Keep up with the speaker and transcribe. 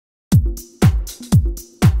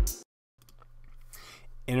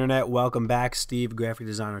Internet, welcome back. Steve,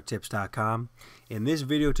 graphicdesignertips.com. In this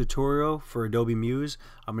video tutorial for Adobe Muse,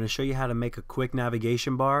 I'm going to show you how to make a quick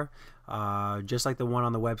navigation bar, just like the one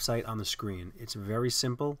on the website on the screen. It's very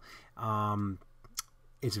simple.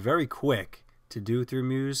 It's very quick to do through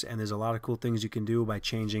Muse, and there's a lot of cool things you can do by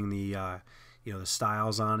changing the the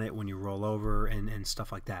styles on it when you roll over and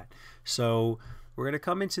stuff like that. So we're going to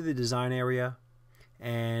come into the design area,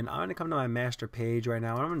 and I'm going to come to my master page right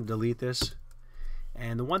now, and I'm going to delete this.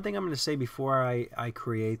 And the one thing I'm going to say before I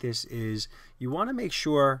create this is you want to make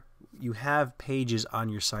sure you have pages on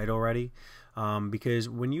your site already, because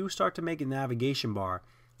when you start to make a navigation bar,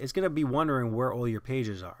 it's going to be wondering where all your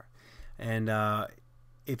pages are. And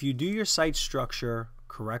if you do your site structure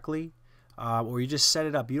correctly, or you just set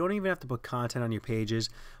it up, you don't even have to put content on your pages.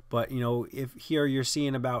 But if here you're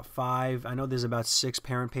seeing about 5, I know there's about 6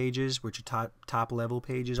 parent pages, which are top level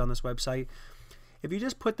pages on this website. If you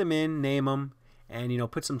just put them in, name them,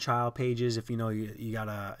 and put some child pages. If you got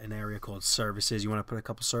an area called services, you want to put a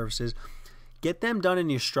couple services, get them done in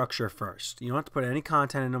your structure first. You don't have to put any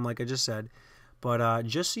content in them, like I just said, but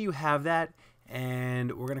just so you have that.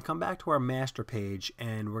 And we're going to come back to our master page,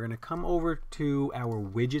 and we're going to come over to our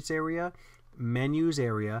widgets area, menus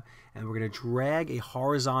area, and we're going to drag a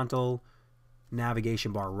horizontal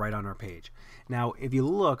navigation bar right on our page. Now if you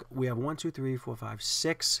look, we have 1, 2, 3, 4, 5,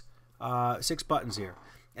 6 buttons here.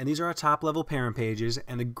 And these are our top level parent pages,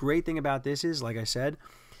 and the great thing about this is, like I said,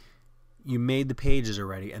 you made the pages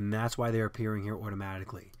already, and that's why they're appearing here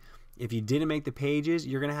automatically. If you didn't make the pages,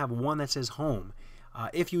 you're going to have one that says home,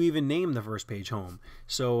 if you even name the first page home.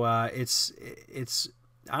 So it's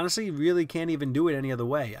honestly really can't even do it any other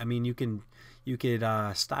way. I mean, you could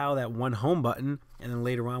style that one home button, and then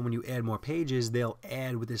later on when you add more pages, they'll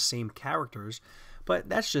add with the same characters, but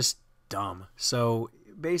that's just dumb. So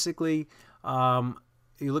basically,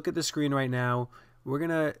 you look at the screen right now, we're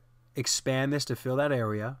going to expand this to fill that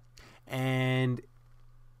area, and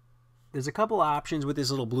there's a couple options with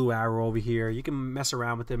this little blue arrow over here. You can mess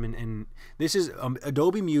around with them, and this is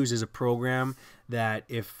Adobe Muse is a program that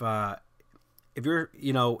if you're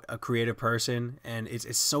a creative person, and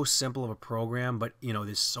it's so simple of a program, but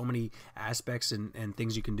there's so many aspects and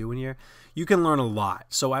things you can do in here, you can learn a lot.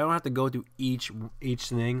 So I don't have to go through each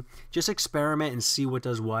thing. Just experiment and see what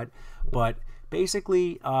does what. But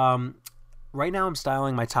basically, right now I'm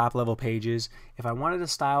styling my top level pages. If I wanted to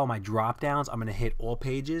style my drop downs, I'm going to hit all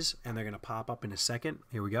pages, and they're going to pop up in a second.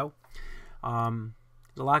 Here we go. There's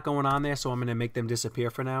a lot going on there, so I'm going to make them disappear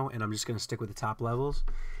for now, and I'm just going to stick with the top levels.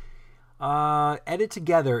 Edit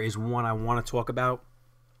together is one I want to talk about.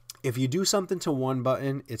 If you do something to one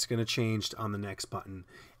button, it's going to change on the next button.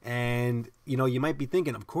 And you might be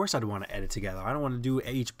thinking, of course I'd want to edit together. I don't want to do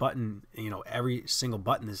each button, every single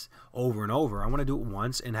button is over and over. I want to do it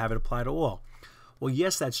once and have it apply to all. Well,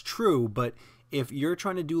 yes, that's true, but if you're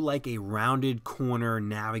trying to do like a rounded corner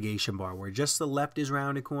navigation bar where just the left is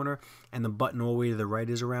rounded corner and the button all the way to the right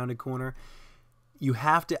is a rounded corner, you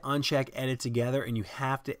have to uncheck edit together, and you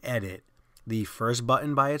have to edit the first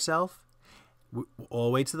button by itself all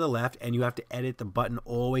the way to the left, and you have to edit the button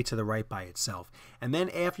all the way to the right by itself. And then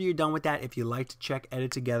after you're done with that, if you like to check edit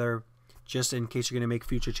together, just in case you're going to make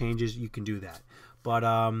future changes, you can do that. But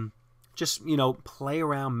just play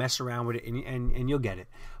around, mess around with it, and you'll get it.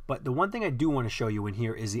 But the one thing I do want to show you in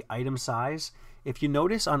here is the item size. If you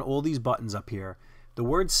notice on all these buttons up here, the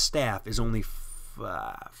word staff is only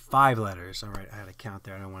 5 letters. All right, I had to count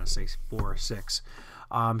there. I don't want to say 4 or 6.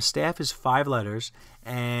 Staff is 5 letters,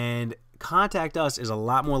 and contact us is a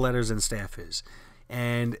lot more letters than staff is.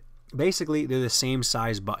 And basically, they're the same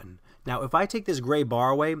size button. Now, if I take this gray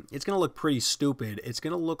bar away, it's going to look pretty stupid. It's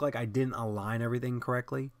going to look like I didn't align everything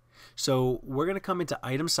correctly. So we're going to come into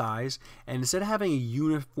item size, and instead of having a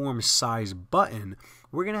uniform size button,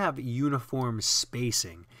 we're going to have uniform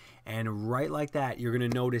spacing. And right like that, you're going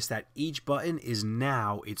to notice that each button is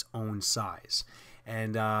now its own size.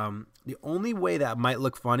 And the only way that might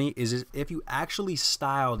look funny is if you actually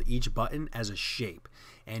styled each button as a shape,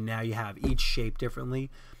 and now you have each shape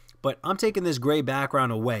differently. But I'm taking this gray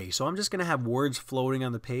background away, so I'm just going to have words floating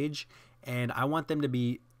on the page, and I want them to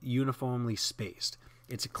be uniformly spaced.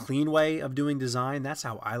 It's a clean way of doing design. That's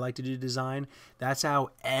how I like to do design. That's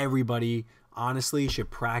how everybody honestly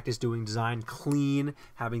should practice doing design: clean,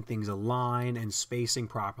 having things align, and spacing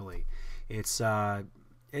properly. It's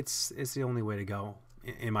the only way to go,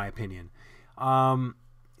 in my opinion.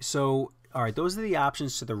 So, all right, those are the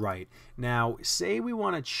options to the right. Now, say we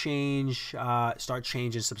want to change, start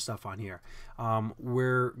changing some stuff on here.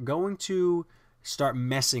 We're going to start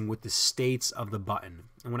messing with the states of the button.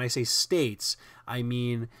 And when I say states, I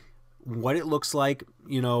mean what it looks like,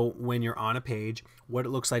 you know, when you're on a page, what it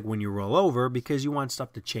looks like when you roll over, because you want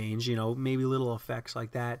stuff to change, you know, maybe little effects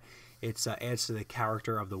like that. It adds to the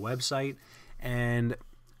character of the website. And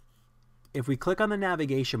if we click on the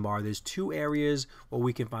navigation bar, there's two areas where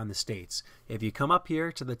we can find the states. If you come up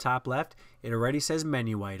here to the top left, it already says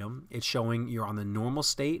menu item. It's showing you're on the normal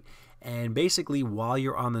state. And basically, while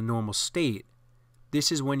you're on the normal state,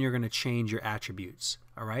 this is when you're going to change your attributes.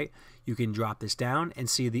 All right, you can drop this down and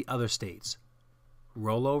see the other states: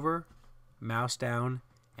 rollover, mouse down,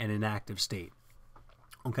 and inactive state.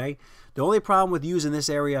 Okay, the only problem with using this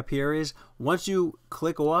area up here is once you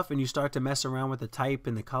click off and you start to mess around with the type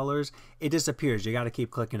and the colors, it disappears. You got to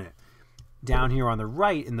keep clicking it. Down here on the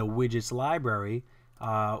right in the widgets library,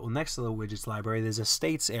 well, next to the widgets library, there's a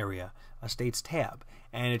states area, a states tab,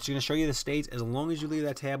 and it's going to show you the states. As long as you leave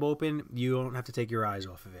that tab open, you don't have to take your eyes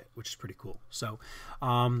off of it, which is pretty cool. So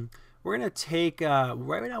we're going to take,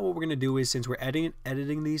 right now what we're going to do is, since we're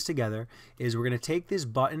editing these together, is we're going to take this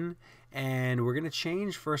button and we're going to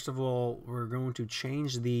change, first of all, we're going to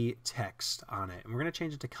change the text on it. And we're going to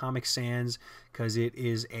change it to Comic Sans because it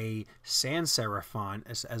is a sans serif font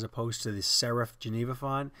as opposed to the serif Geneva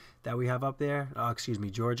font that we have up there. Excuse me,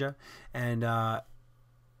 Georgia. And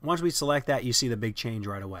once we select that, you see the big change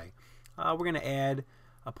right away. We're going to add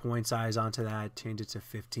a point size onto that, change it to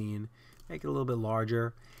 15, make it a little bit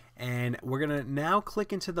larger. And we're going to now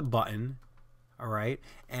click into the button, all right?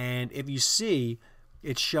 And if you see,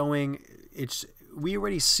 it's showing, we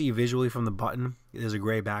already see visually from the button, there's a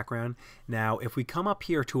gray background. Now, if we come up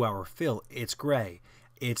here to our fill, it's gray.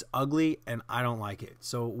 It's ugly, and I don't like it.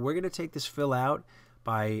 So we're going to take this fill out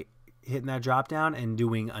by hitting that drop down and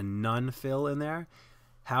doing a none fill in there.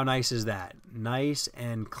 How nice is that? Nice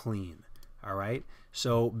and clean, all right?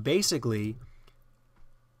 So basically,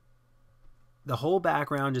 the whole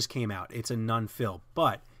background just came out. It's a none fill.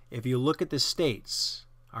 But if you look at the states,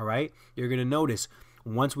 all right, you're going to notice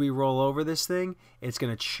once we roll over this thing, it's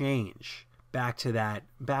going to change back to that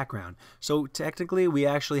background. So technically, we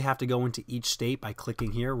actually have to go into each state by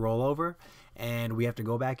clicking here, roll over, and we have to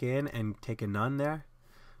go back in and take a none there.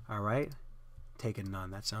 All right, take a none.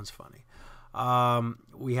 That sounds funny.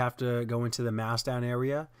 We have to go into the mouse down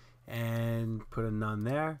area and put a none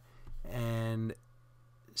there. And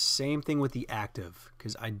same thing with the active,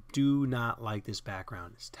 because I do not like this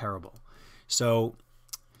background. It's terrible. So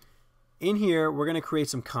in here, we're going to create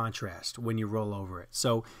some contrast when you roll over it.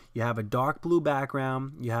 So you have a dark blue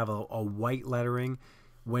background, you have a white lettering.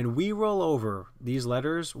 When we roll over these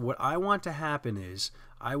letters, what I want to happen is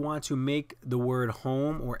I want to make the word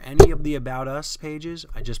home or any of the About Us pages.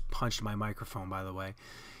 I just punched my microphone, by the way.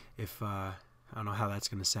 If I don't know how that's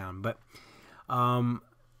going to sound, but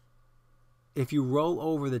if you roll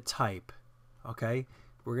over the type, okay,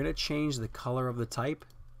 we're going to change the color of the type.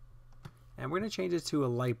 And we're going to change it to a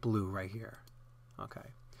light blue right here. Okay.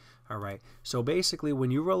 All right. So basically, when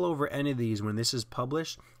you roll over any of these, when this is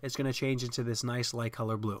published, it's going to change into this nice light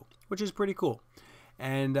color blue, which is pretty cool.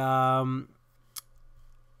 And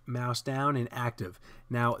mouse down and active.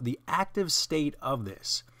 Now, the active state of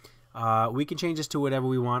this, we can change this to whatever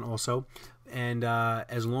we want also. And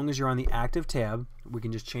as long as you're on the active tab, we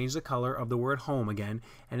can just change the color of the word home again.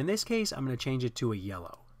 And in this case, I'm going to change it to a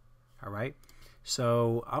yellow. All right.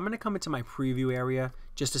 So I'm going to come into my preview area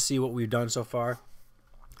just to see what we've done so far.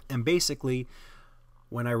 And basically,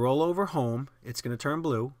 when I roll over home, it's going to turn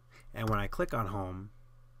blue. And when I click on home,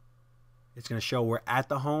 it's going to show we're at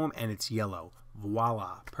the home and it's yellow.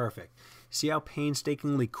 Voila, perfect. See how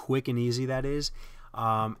painstakingly quick and easy that is?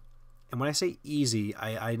 And when I say easy,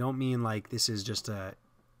 I don't mean like this is just a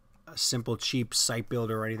simple cheap site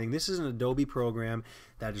builder or anything. This is an Adobe program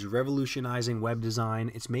that is revolutionizing web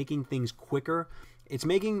design. It's making things quicker. It's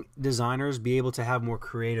making designers be able to have more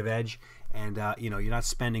creative edge, and you know, you're not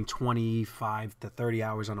spending 25 to 30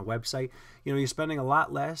 hours on a website. You know, you're spending a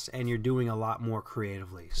lot less and you're doing a lot more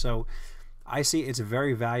creatively. So I see it's a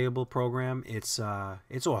very valuable program. It's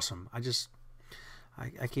awesome. I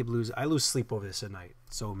lose sleep over this at night.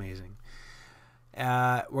 It's so amazing.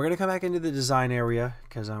 We're going to come back into the design area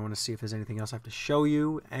because I want to see if there's anything else I have to show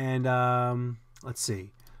you. And let's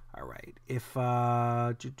see. All right. If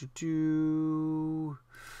all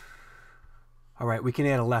right, we can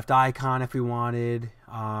add a left icon if we wanted.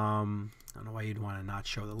 I don't know why you'd want to not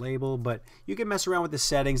show the label, but you can mess around with the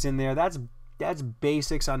settings in there. That's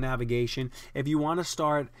basics on navigation. If you want to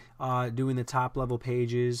start doing the top level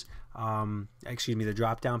pages, excuse me, the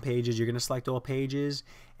drop down pages, you're going to select all pages,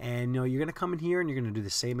 and you know, you're going to come in here and you're going to do the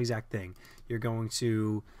same exact thing. You're going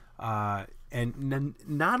to and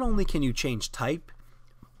not only can you change type,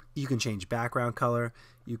 You can change background color.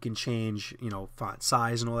 You can change, you know, font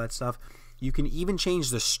size and all that stuff. You can even change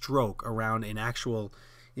the stroke around an actual,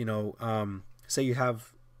 you know, say you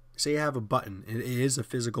have a button. It is a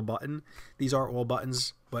physical button. These are all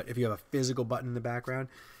buttons, but if you have a physical button in the background,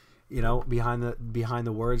 you know, behind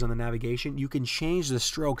the words on the navigation, you can change the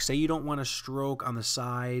stroke. Say you don't want a stroke on the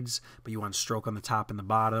sides, but you want a stroke on the top and the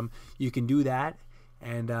bottom. You can do that.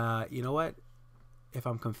 And you know what? If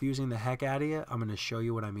I'm confusing the heck out of you, I'm going to show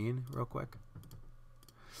you what I mean real quick.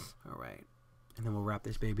 All right. And then we'll wrap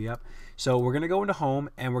this baby up. So we're going to go into home,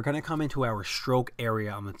 and we're going to come into our stroke area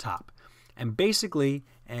on the top. And basically,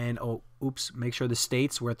 and oh, oops, make sure the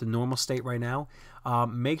states, we're at the normal state right now.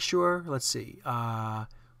 Make sure, let's see,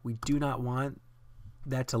 we do not want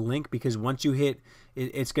that to link, because once you hit,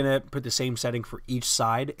 it's going to put the same setting for each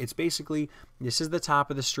side. It's basically, this is the top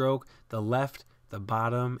of the stroke, the left, the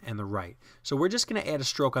bottom, and the right. So we're just going to add a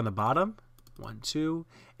stroke on the bottom, 1, 2,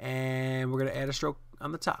 and we're going to add a stroke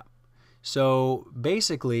on the top. So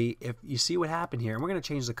basically, if you see what happened here, and we're going to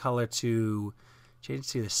change the color to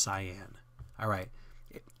the cyan. All right.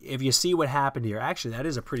 If you see what happened here, actually, that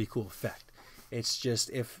is a pretty cool effect. It's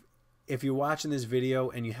just, if you're watching this video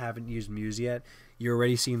and you haven't used Muse yet, you're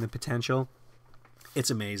already seeing the potential.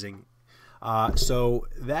 It's amazing. So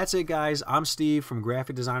that's it, guys. I'm Steve from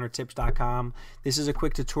graphicdesignertips.com. This is a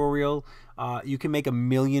quick tutorial. You can make a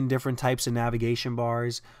million different types of navigation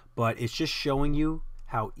bars, but it's just showing you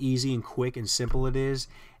how easy and quick and simple it is.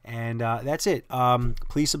 And that's it.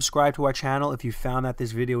 Please subscribe to our channel if you found that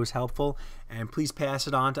this video was helpful, and please pass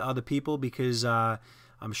it on to other people, because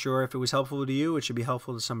I'm sure if it was helpful to you, it should be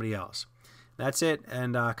helpful to somebody else. That's it.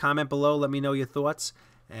 And comment below. Let me know your thoughts,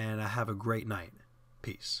 and have a great night.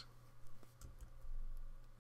 Peace.